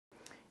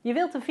Je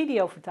wilt een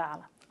video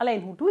vertalen.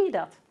 Alleen hoe doe je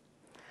dat?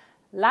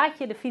 Laat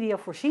je de video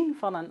voorzien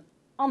van een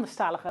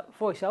anderstalige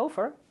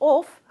voice-over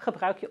of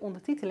gebruik je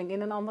ondertiteling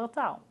in een andere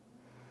taal?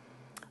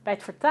 Bij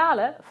het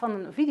vertalen van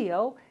een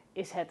video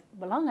is het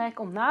belangrijk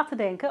om na te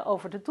denken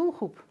over de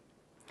doelgroep.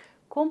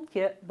 Komt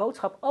je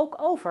boodschap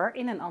ook over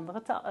in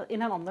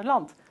een ander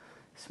land?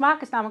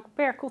 Smaak is namelijk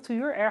per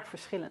cultuur erg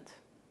verschillend.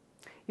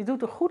 Je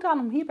doet er goed aan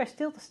om hierbij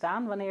stil te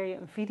staan wanneer je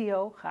een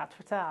video gaat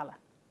vertalen.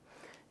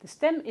 De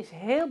stem is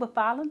heel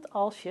bepalend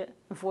als je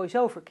een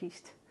voice-over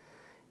kiest.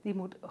 Die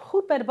moet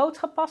goed bij de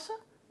boodschap passen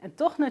en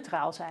toch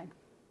neutraal zijn.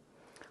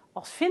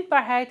 Als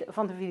vindbaarheid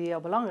van de video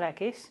belangrijk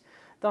is,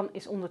 dan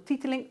is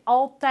ondertiteling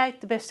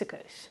altijd de beste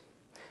keus.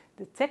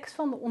 De tekst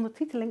van de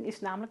ondertiteling is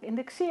namelijk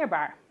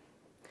indexeerbaar.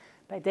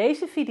 Bij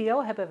deze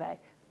video hebben wij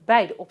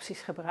beide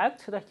opties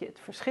gebruikt, zodat je het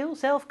verschil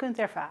zelf kunt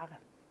ervaren.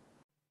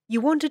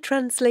 You want to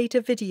translate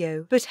a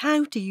video, but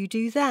how do you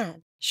do that?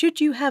 Should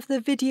you have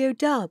the video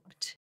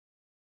dubbed?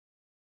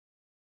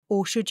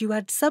 Or should you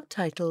add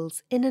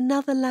subtitles in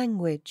another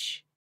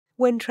language?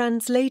 When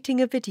translating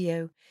a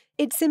video,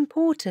 it's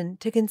important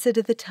to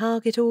consider the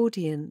target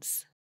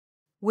audience.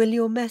 Will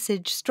your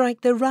message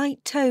strike the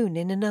right tone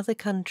in another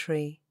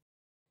country?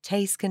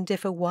 Taste can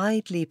differ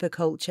widely per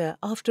culture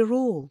after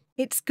all.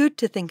 It's good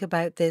to think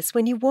about this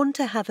when you want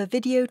to have a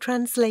video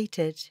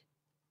translated.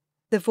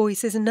 The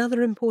voice is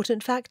another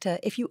important factor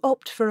if you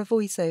opt for a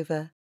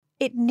voiceover.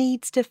 It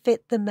needs to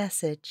fit the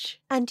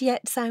message and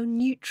yet sound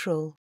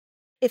neutral.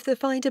 If the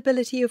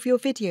findability of your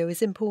video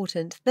is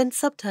important, then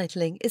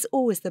subtitling is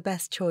always the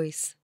best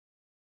choice.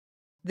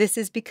 This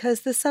is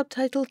because the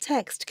subtitle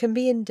text can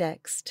be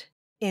indexed.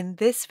 In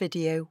this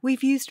video,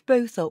 we've used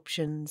both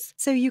options,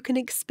 so you can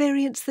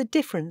experience the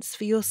difference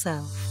for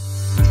yourself.